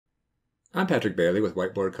I'm Patrick Bailey with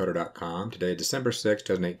whiteboardcoder.com. Today, December 6,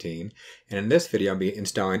 2018, and in this video, I'll be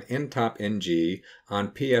installing ntopng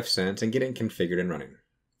on pfsense and getting configured and running.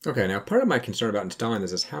 Okay, now part of my concern about installing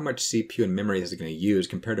this is how much CPU and memory is it going to use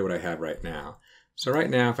compared to what I have right now. So right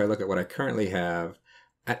now, if I look at what I currently have,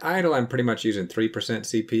 at idle, I'm pretty much using 3%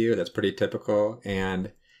 CPU. That's pretty typical.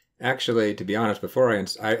 And actually, to be honest, before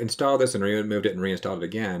I installed this and removed it and reinstalled it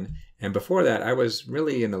again, and before that, I was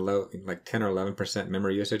really in the low, like 10 or 11%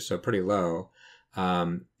 memory usage, so pretty low.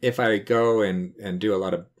 If I go and do a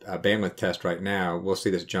lot of bandwidth test right now, we'll see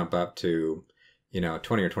this jump up to,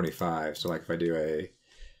 20 or 25. So like if I do a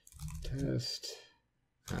test,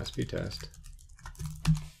 speed test,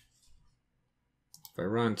 if I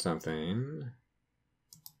run something,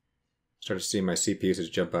 start to see my CPU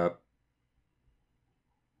usage jump up.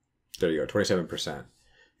 There you go, 27%.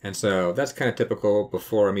 And so that's kind of typical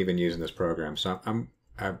before I'm even using this program. So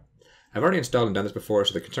I've already installed and done this before,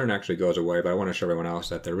 so the concern actually goes away, but I want to show everyone else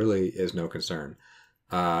that there really is no concern.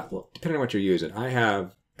 Well, depending on what you're using, I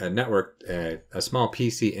have a network, a small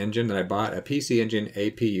pcengine that I bought, a pcengine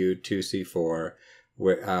APU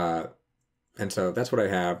 2C4, and so that's what I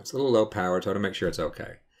have. It's a little low powered, so I want to make sure it's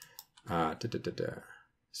okay.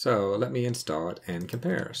 So let me install it and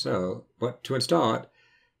compare. So to install it,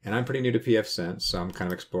 and I'm pretty new to pfsense, so I'm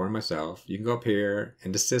kind of exploring myself. You can go up here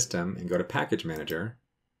into System and go to Package Manager.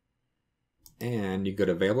 And you go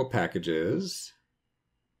to Available Packages.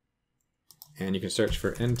 And you can search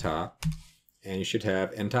for ntop. And you should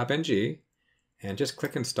have ntopng. And just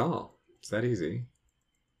click Install. It's that easy.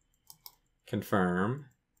 Confirm.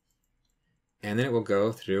 And then it will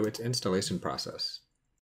go through its installation process.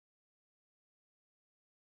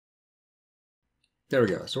 There we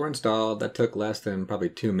go. So we're installed. That took less than probably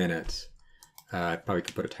 2 minutes. I probably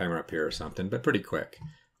could put a timer up here or something, but pretty quick.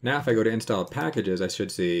 Now if I go to Install Packages, I should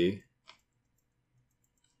see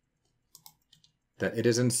that it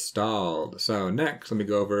is installed. So next, let me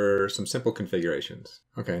go over some simple configurations.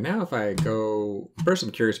 Okay, now if I go, first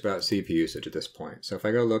I'm curious about CPU usage at this point. So if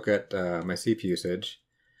I go look at my CPU usage,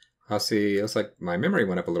 I'll see it looks like my memory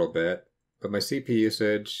went up a little bit, but my CPU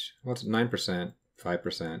usage, well, it's 9%,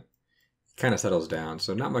 5%. Kind of settles down,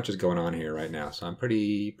 so not much is going on here right now, so I'm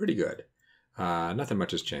pretty good. Nothing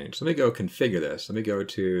much has changed. So let me go configure this. Let me go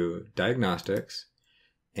to Diagnostics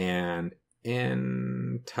and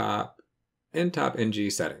ntopng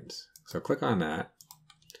settings. So click on that,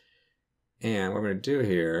 and what I'm going to do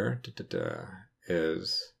here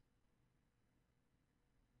is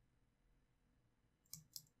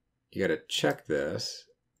you got to check this.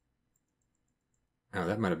 Oh,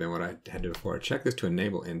 that might have been what I had to do before. Check this to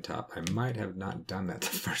enable ntop. I might have not done that the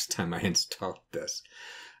first time I installed this.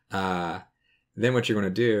 Then what you're going to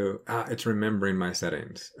do, it's remembering my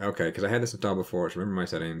settings. Okay, because I had this installed before, it's remembering my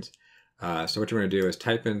settings. So what you're going to do is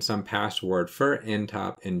type in some password for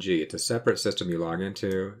ntopng. It's a separate system you log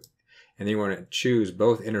into. And then you want to choose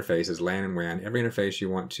both interfaces, LAN and WAN, every interface you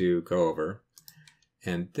want to go over.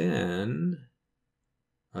 And then,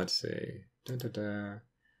 let's see.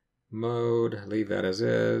 Mode, leave that as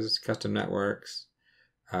is, custom networks.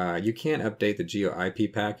 You can't update the geo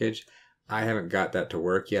IP package. I haven't got that to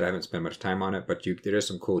work yet. I haven't spent much time on it, but there is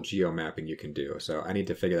some cool geo mapping you can do. So I need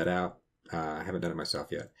to figure that out. I haven't done it myself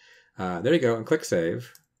yet. There you go, and click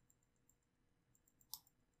Save.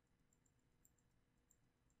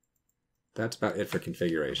 That's about it for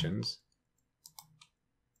configurations.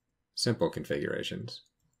 Simple configurations.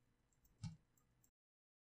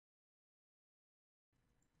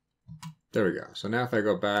 There we go. So now if I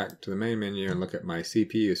go back to the main menu and look at my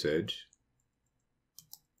CPU usage,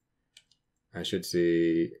 I should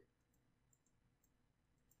see,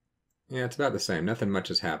 yeah, it's about the same. Nothing much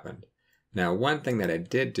has happened. Now, one thing that I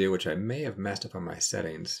did do, which I may have messed up on my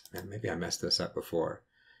settings, and maybe I messed this up before.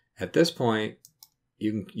 At this point,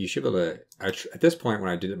 you should be able to, at this point when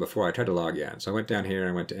I did it before, I tried to log in. So I went down here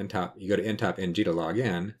and went to ntop, you go to ntopng to log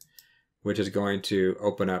in, which is going to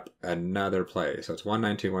open up another place. So it's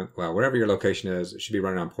 1921, well, whatever your location is, it should be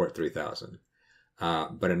running on port 3000.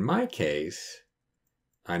 But in my case,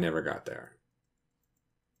 I never got there.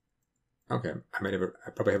 Okay, I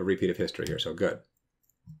probably have a repeat of history here, so good.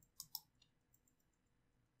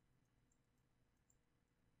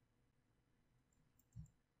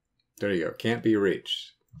 There you go, can't be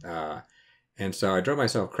reached. And so I drove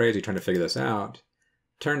myself crazy trying to figure this out.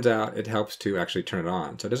 Turns out it helps to actually turn it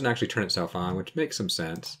on. So it doesn't actually turn itself on, which makes some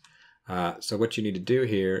sense. So what you need to do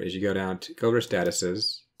here is you go down to, go to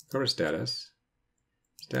Statuses, go to Status,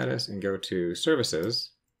 and go to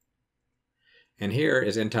Services. And here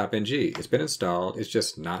is ntopng. It's been installed, it's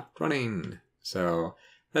just not running. So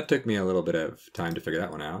that took me a little bit of time to figure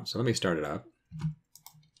that one out. So let me start it up.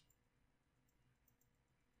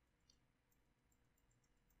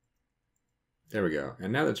 There we go.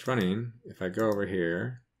 And now that it's running, if I go over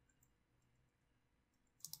here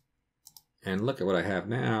and look at what I have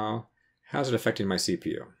now, how's it affecting my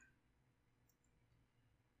CPU?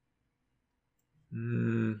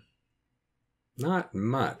 Not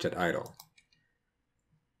much at idle.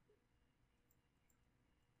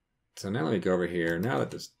 So now let me go over here. Now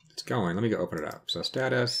that it's going, let me go open it up. So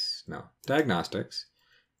diagnostics,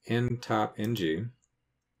 ntopng.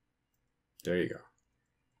 There you go.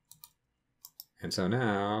 And so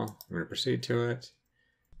now I'm going to proceed to it.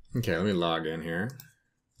 Okay, let me log in here.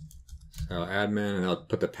 So admin, and I'll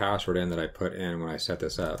put the password in that I put in when I set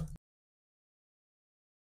this up.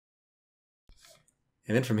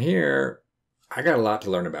 And then from here, I got a lot to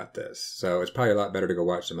learn about this. So it's probably a lot better to go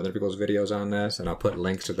watch some other people's videos on this, and I'll put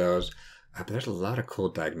links to those. But there's a lot of cool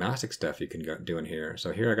diagnostic stuff you can go do in here.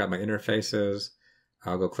 So here I got my interfaces.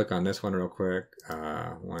 I'll go click on this one real quick.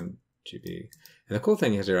 1 GB. And the cool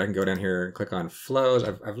thing is here, I can go down here and click on flows.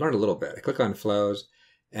 I've learned a little bit. I click on flows,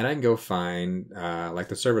 and I can go find like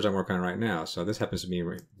the servers I'm working on right now. So this happens to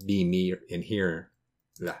be me in here.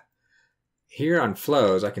 Here on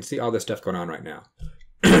flows, I can see all this stuff going on right now.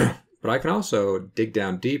 But I can also dig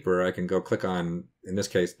down deeper. I can go click on, in this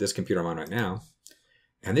case, this computer I'm on right now.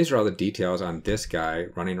 And these are all the details on this guy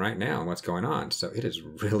running right now and what's going on. So it is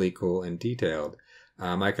really cool and detailed.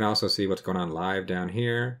 I can also see what's going on live down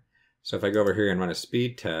here. So if I go over here and run a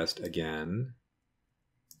speed test again,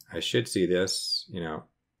 I should see this,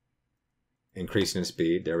 increasing in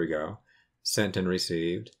speed. There we go. Sent and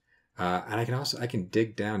received. And I can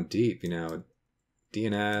dig down deep, DNS,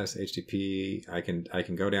 HTTP. I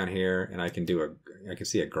can go down here and I can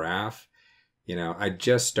see a graph. I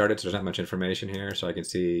just started, so there's not much information here, so I can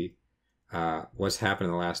see what's happened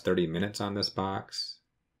in the last 30 minutes on this box.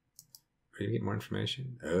 Are you get more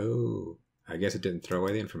information? Oh, I guess it didn't throw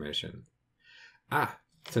away the information.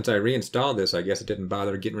 Since I reinstalled this, I guess it didn't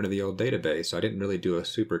bother getting rid of the old database, so I didn't really do a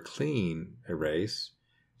super clean erase.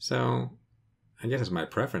 So I guess it's my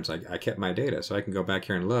preference. I kept my data, so I can go back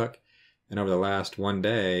here and look. And over the last 1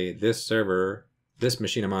 day, this server, this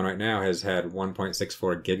machine I'm on right now, has had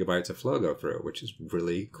 1.64 gigabytes of flow go through, which is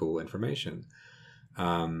really cool information.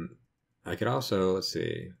 I could also, let's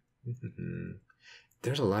see,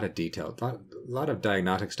 there's a lot of detail, a lot of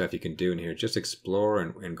diagnostic stuff you can do in here. Just explore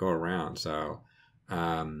and go around. So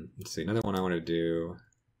let's see, another one I want to do,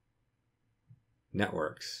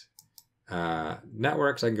 networks.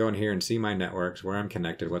 Networks, I can go in here and see my networks, where I'm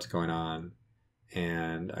connected, what's going on.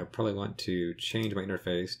 And I probably want to change my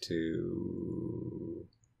interface to,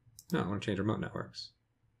 no, I want to change remote networks.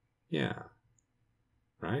 Yeah,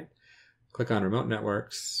 right? Click on remote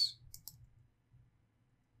networks.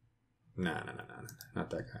 No, not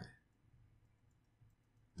that guy.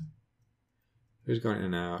 Who's going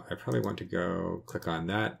in and out? I probably want to go click on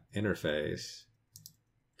that interface,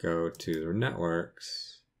 go to the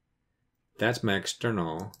networks. That's my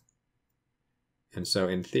external. And so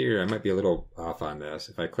in theory, I might be a little off on this.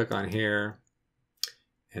 If I click on here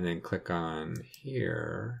and then click on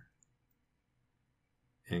here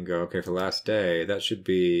and go, okay, for the last day, that should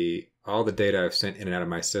be all the data I've sent in and out of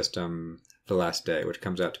my system for the last day, which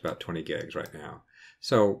comes out to about 20 gigs right now.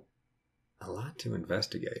 So a lot to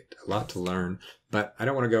investigate, a lot to learn, but I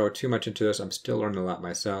don't want to go too much into this. I'm still learning a lot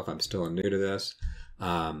myself. I'm still new to this.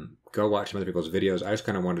 Go watch some other people's videos. I just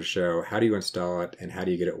kind of wanted to show how do you install it and how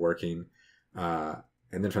do you get it working.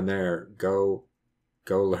 And then from there, go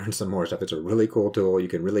learn some more stuff. It's a really cool tool. You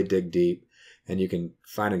can really dig deep and you can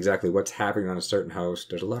find exactly what's happening on a certain host.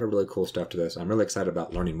 There's a lot of really cool stuff to this. I'm really excited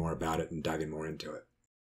about learning more about it and diving more into it.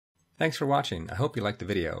 Thanks for watching. I hope you liked the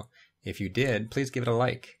video. If you did, please give it a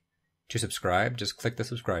like. To subscribe, just click the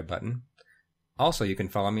subscribe button. Also, you can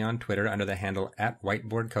follow me on Twitter under the handle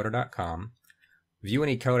 @whiteboardcoder.com. View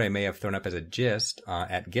any code I may have thrown up as a gist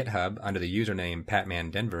at GitHub under the username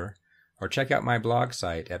PatmanDenver. Or check out my blog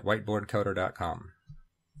site at whiteboardcoder.com.